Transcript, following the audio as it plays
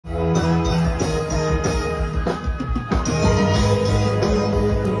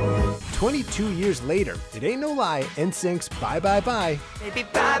22 years later, it ain't no lie, NSYNC's Bye Bye Bye Baby,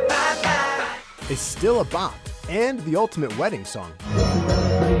 bye, bye, bye. is still a bop, and the ultimate wedding song.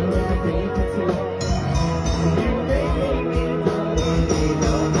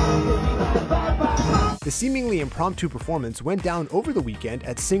 The seemingly impromptu performance went down over the weekend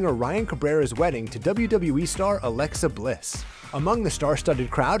at singer Ryan Cabrera's wedding to WWE star Alexa Bliss. Among the star-studded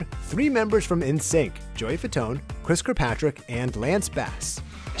crowd, 3 members from NSYNC, Joey Fatone, Kirkpatrick, and Lance Bass.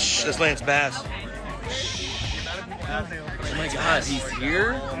 Shh, that's Lance Bass. Oh my God, he's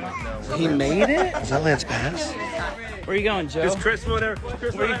here? He made it? Is that Lance Bass? Where you going, Joe? Is Chris there?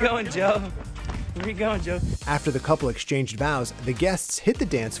 Where you going, Joe? Where you going, Joe? After the couple exchanged vows, the guests hit the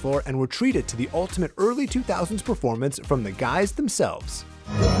dance floor and were treated to the ultimate early 2000s performance from the guys themselves.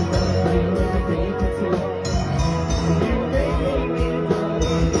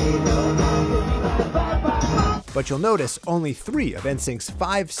 But you'll notice only 3 of NSYNC's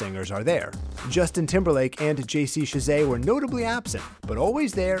 5 singers are there. Justin Timberlake and JC Chasez were notably absent, but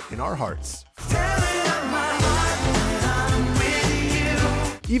always there in our hearts.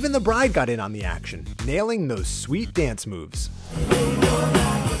 Even the bride got in on the action, nailing those sweet dance moves.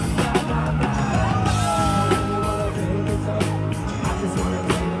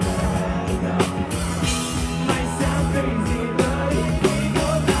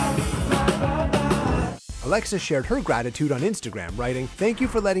 Alexa shared her gratitude on Instagram, writing, "Thank you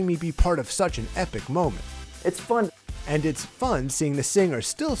for letting me be part of such an epic moment. It's fun. And it's fun seeing the singer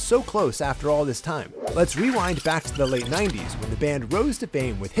still so close after all this time." Let's rewind back to the late 90s when the band rose to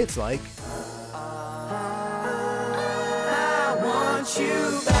fame with hits like I want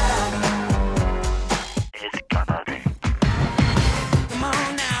you back. It's gonna be. Come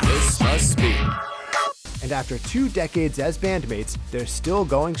on now. This must be. And after 2 decades as bandmates, they're still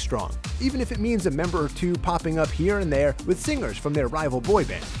going strong, even if it means a member or 2 popping up here and there with singers from their rival boy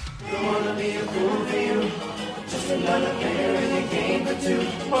band. Don't wanna be a fool for you. Just another player in the game for 2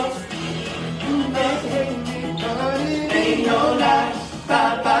 months. Ain't no lie.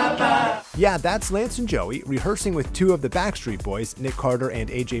 Bye, bye, bye. Yeah, that's Lance and Joey rehearsing with 2 of the Backstreet Boys, Nick Carter and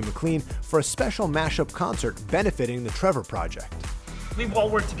AJ McLean, for a special mashup concert benefiting the Trevor Project. We've all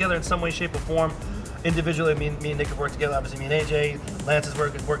worked together in some way, shape, or form. Individually, me and Nick have worked together. Obviously, me and AJ. Lance is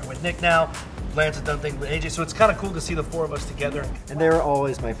working with Nick now. Lance has done things with AJ, so it's kind of cool to see the 4 of us together. And they were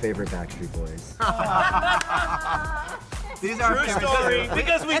always my favorite Backstreet Boys. These are true story.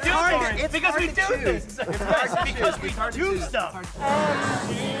 Because we do things. Because we do things. Because we do stuff.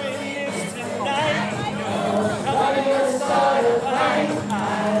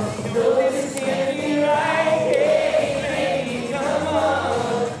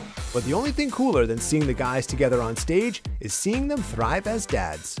 But the only thing cooler than seeing the guys together on stage is seeing them thrive as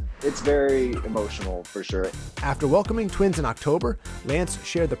dads. It's very emotional, for sure. After welcoming twins in October, Lance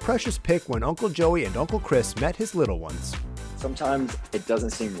shared the precious pic when Uncle Joey and Uncle Chris met his little ones. Sometimes it doesn't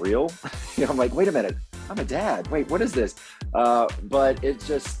seem real. I'm like, wait a minute, I'm a dad. Wait, what is this? But it's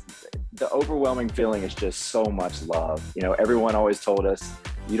just, the overwhelming feeling is just so much love. Everyone always told us,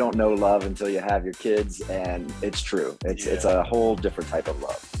 you don't know love until you have your kids, and it's true. It's a whole different type of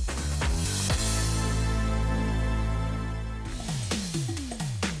love.